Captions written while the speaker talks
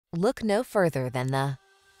Look no further than the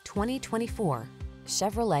 2024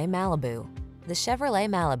 Chevrolet Malibu. The Chevrolet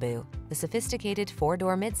Malibu, the sophisticated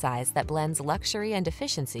four-door midsize that blends luxury and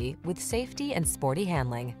efficiency with safety and sporty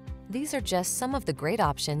handling. These are just some of the great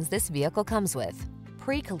options this vehicle comes with: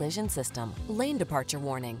 pre-collision system, lane departure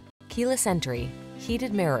warning, keyless entry,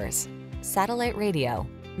 heated mirrors, satellite radio,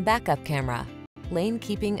 backup camera, lane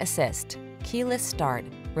keeping assist, keyless start,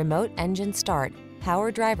 remote engine start,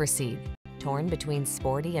 power driver seat. Torn between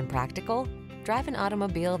sporty and practical? Drive an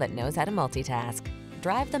automobile that knows how to multitask.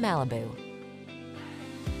 Drive the Malibu.